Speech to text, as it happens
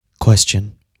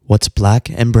Question. What's black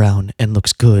and brown and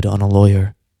looks good on a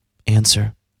lawyer?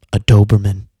 Answer. A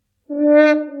Doberman.